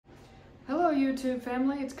Hello YouTube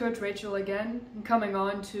family, it's Coach Rachel again. I'm coming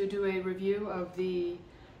on to do a review of the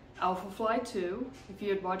Alphafly II. If you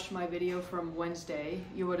had watched my video from Wednesday,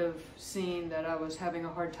 you would have seen that I was having a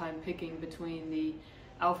hard time picking between the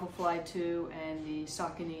Alphafly II and the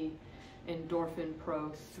Saucony Endorphin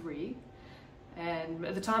Pro 3. And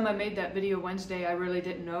at the time I made that video Wednesday, I really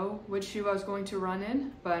didn't know which shoe I was going to run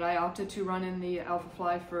in, but I opted to run in the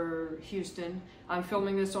Alphafly for Houston. I'm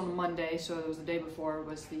filming this on Monday, so it was the day before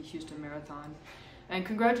was the Houston Marathon. And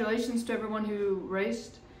congratulations to everyone who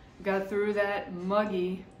raced, got through that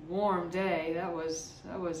muggy, warm day. That was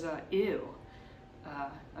ew.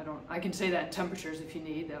 I can say that in temperatures if you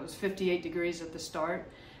need. That was 58 degrees at the start,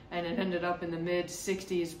 and it ended up in the mid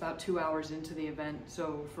 60s about 2 hours into the event.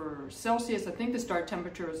 So for Celsius, I think the start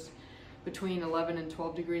temperature was between 11 and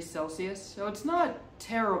 12 degrees Celsius. So it's not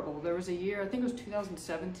terrible. There was a year, I think it was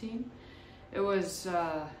 2017, it was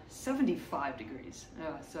 75 degrees.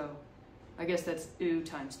 So I guess that's ew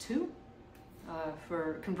times 2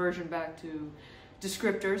 for conversion back to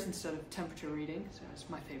descriptors instead of temperature reading. So that's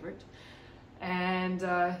my favorite. And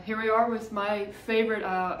here we are with my favorite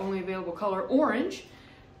only available color, orange.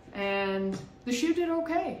 And the shoe did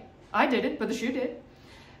okay. I didn't, but the shoe did.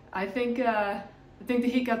 I think the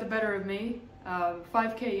heat got the better of me.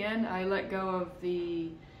 5K in, I let go of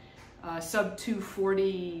the sub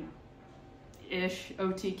 240-ish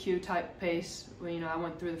OTQ type pace. Well, I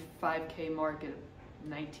went through the 5K mark at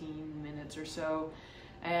 19 minutes or so,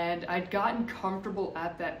 and I'd gotten comfortable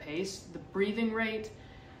at that pace. The breathing rate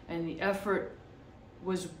and the effort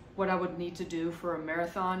was what I would need to do for a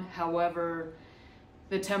marathon. However,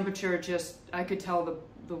 the temperature I could tell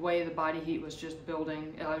the way the body heat was just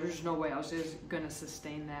building. There's no way I was just gonna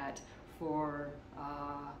sustain that for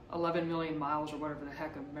 11 million miles or whatever the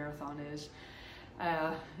heck a marathon is.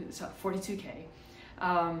 It's 42K,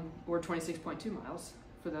 or 26.2 miles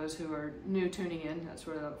for those who are new tuning in. That's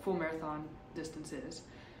what a full marathon distance is.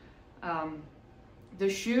 The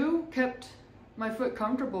shoe kept my foot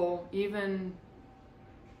comfortable even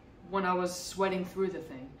when I was sweating through the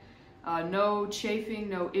thing. No chafing,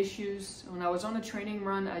 no issues. When I was on a training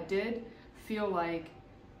run, I did feel like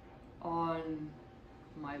on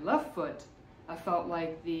my left foot, I felt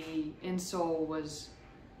like the insole was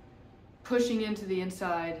pushing into the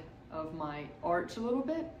inside of my arch a little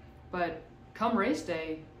bit, but come race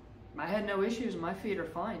day, I had no issues. My feet are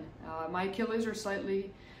fine. My Achilles are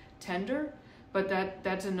slightly tender, but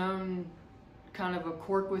that's a known kind of a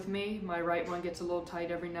quirk with me. My right one gets a little tight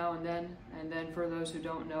every now and then. And then for those who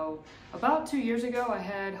don't know, about 2 years ago I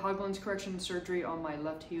had Haugland's correction surgery on my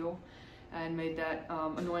left heel and made that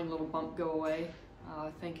annoying little bump go away.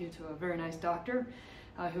 Thank you to a very nice doctor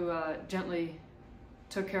who gently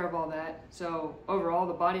took care of all that. So overall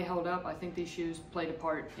the body held up. I think these shoes played a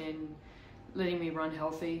part in letting me run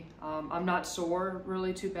healthy. I'm not sore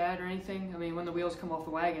really too bad or anything. I mean, when the wheels come off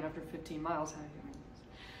the wagon after 15 miles,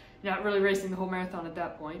 not really racing the whole marathon at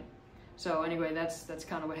that point. So anyway, that's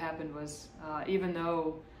kind of what happened was, even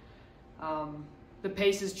though the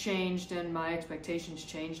paces changed and my expectations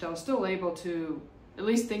changed, I was still able to at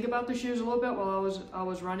least think about the shoes a little bit while I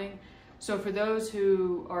was running. So for those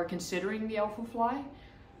who are considering the Alphafly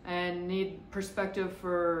and need perspective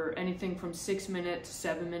for anything from 6 minute to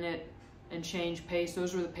 7 minute and change pace,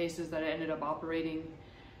 those were the paces that I ended up operating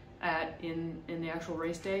at in the actual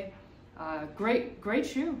race day. Great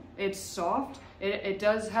shoe. It's soft. It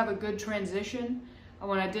does have a good transition.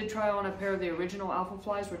 When I did try on a pair of the original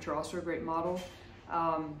Alphaflys, which are also a great model,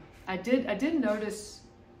 I did notice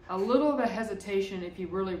a little of a hesitation if you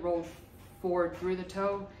really rolled forward through the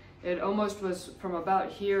toe. It almost was from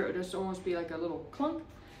about here, it would just almost be like a little clunk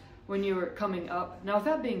when you were coming up. Now with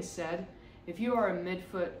that being said, if you are a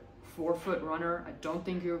mid-foot, forefoot runner, I don't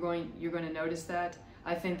think you're going to notice that.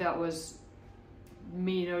 I think that was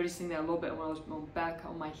me noticing that a little bit when I was back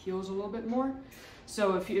on my heels a little bit more.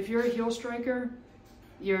 So if you're a heel striker,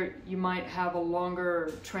 you might have a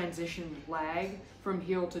longer transition lag from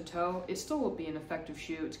heel to toe. It still will be an effective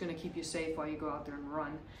shoe. It's going to keep you safe while you go out there and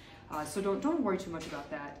run. So don't worry too much about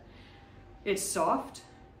that. It's soft.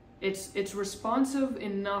 It's responsive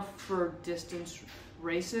enough for distance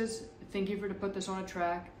races. I think if you were to put this on a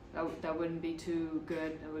track, that wouldn't be too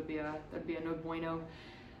good. That'd be a no bueno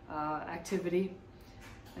activity.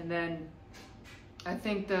 And then I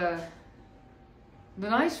think the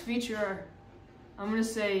nice feature I'm gonna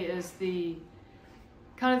say is the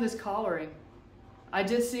kind of this collaring. I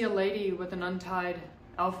did see a lady with an untied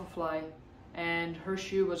Alphafly and her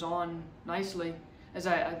shoe was on nicely, as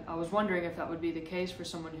I was wondering if that would be the case for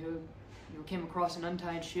someone who came across an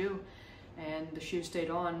untied shoe and the shoe stayed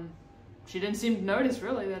on. She didn't seem to notice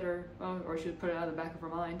really that or she would put it out of the back of her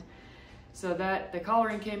mind. So that the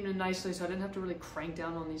collaring came in nicely, so I didn't have to really crank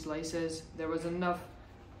down on these laces. There was enough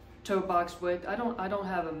toe box width. I don't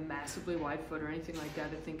have a massively wide foot or anything like that.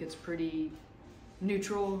 I think it's pretty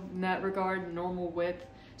neutral in that regard, normal width,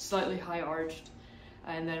 slightly high arched,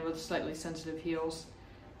 and then with slightly sensitive heels.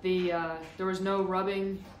 There was no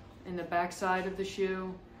rubbing in the back side of the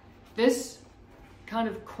shoe. This kind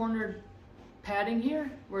of cornered padding here,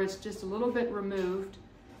 where it's just a little bit removed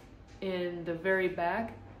in the very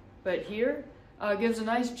back, but here gives a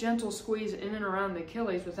nice gentle squeeze in and around the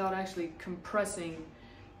Achilles without actually compressing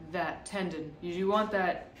that tendon. You want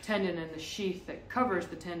that tendon and the sheath that covers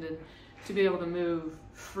the tendon to be able to move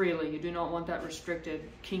freely. You do not want that restricted,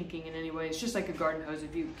 kinking in any way. It's just like a garden hose.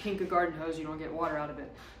 If you kink a garden hose, you don't get water out of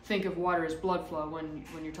it. Think of water as blood flow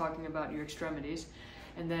when you're talking about your extremities.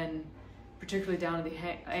 And then particularly down to the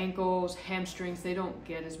ankles, hamstrings, they don't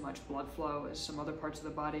get as much blood flow as some other parts of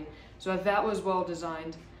the body. So that was well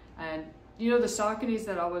designed. And the Sauconys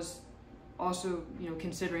that I was also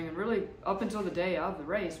considering, and really up until the day of the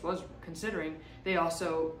race was considering, they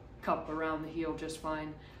also cup around the heel just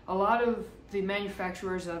fine. A lot of the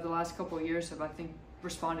manufacturers of the last couple of years have, I think,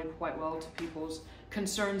 responded quite well to people's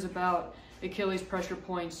concerns about Achilles pressure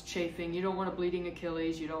points chafing. You don't want a bleeding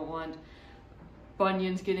Achilles. You don't want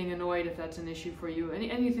bunions getting annoyed if that's an issue for you.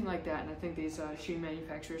 Anything like that. And I think these shoe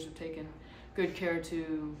manufacturers have taken good care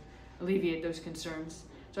to alleviate those concerns.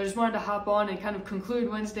 So I just wanted to hop on and kind of conclude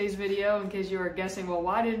Wednesday's video in case you were guessing, well,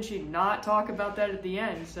 why didn't she not talk about that at the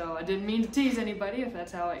end? So I didn't mean to tease anybody if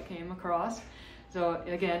that's how it came across. So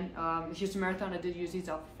again, Houston Marathon, I did use these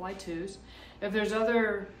Alphafly IIs. If there's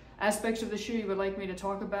other aspects of the shoe you would like me to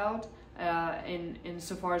talk about,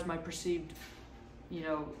 insofar as my perceived,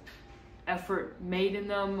 effort made in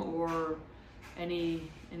them, or any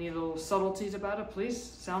little subtleties about it, please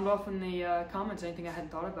sound off in the comments. Anything I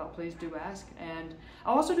hadn't thought about, please do ask. And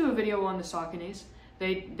I'll also do a video on the Sauconys.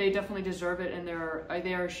 They definitely deserve it, and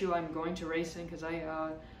they are a shoe I'm going to race in, because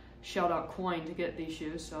I shelled out coin to get these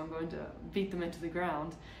shoes, so I'm going to beat them into the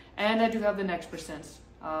ground. And I do have the Next Percents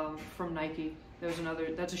from Nike.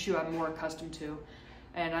 That's a shoe I'm more accustomed to,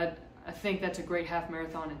 and I think that's a great half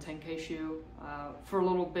marathon and 10K shoe. For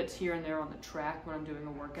little bits here and there on the track when I'm doing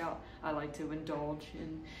a workout, I like to indulge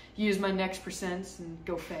and use my Next Percents and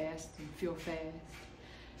go fast and feel fast.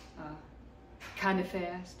 Kind of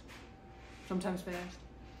fast, sometimes fast,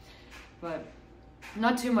 but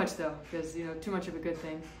not too much though, because too much of a good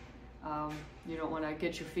thing. You don't want to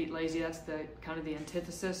get your feet lazy. That's kind of the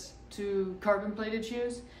antithesis to carbon plated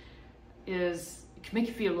shoes. It can make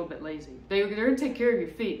you feel a little bit lazy. They're going to take care of your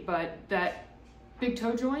feet, but that big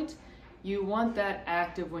toe joint, you want that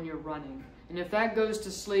active when you're running. And if that goes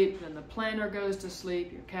to sleep, then the plantar goes to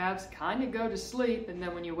sleep, your calves kind of go to sleep, and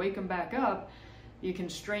then when you wake them back up, you can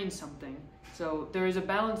strain something. So there is a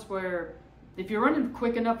balance where if you're running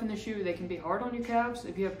quick enough in the shoe, they can be hard on your calves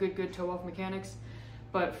if you have good toe-off mechanics.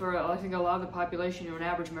 But for, I think, a lot of the population, an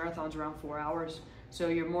average marathon's around 4 hours. So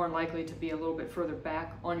you're more likely to be a little bit further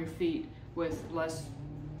back on your feet with less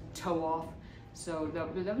toe off. So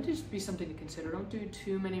that would just be something to consider. Don't do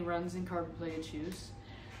too many runs in carbon plated shoes.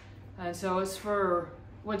 And so as for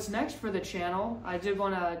what's next for the channel, I did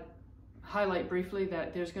want to highlight briefly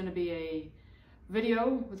that there's going to be a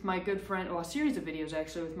video with my good friend, well, a series of videos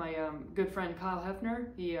actually, with my good friend Kyle Hefner.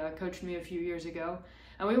 He coached me a few years ago,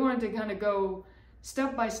 and we wanted to kind of go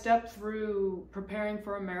step by step through preparing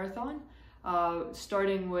for a marathon,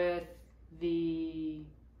 starting with the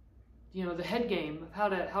head game of how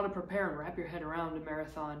to prepare and wrap your head around a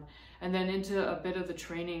marathon, and then into a bit of the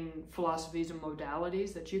training philosophies and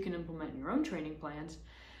modalities that you can implement in your own training plans,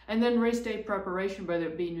 and then race day preparation, whether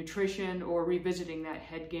it be nutrition or revisiting that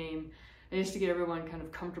head game, just to get everyone kind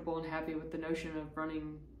of comfortable and happy with the notion of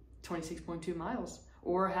running 26.2 miles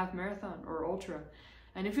or a half marathon or ultra.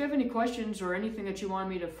 And if you have any questions or anything that you want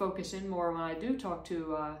me to focus in more when I do talk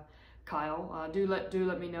to Kyle, do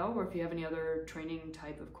let me know. Or if you have any other training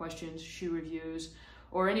type of questions, shoe reviews,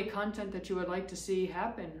 or any content that you would like to see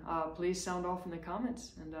happen, please sound off in the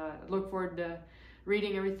comments. And I look forward to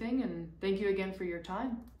reading everything. And thank you again for your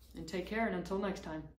time. And take care. And until next time.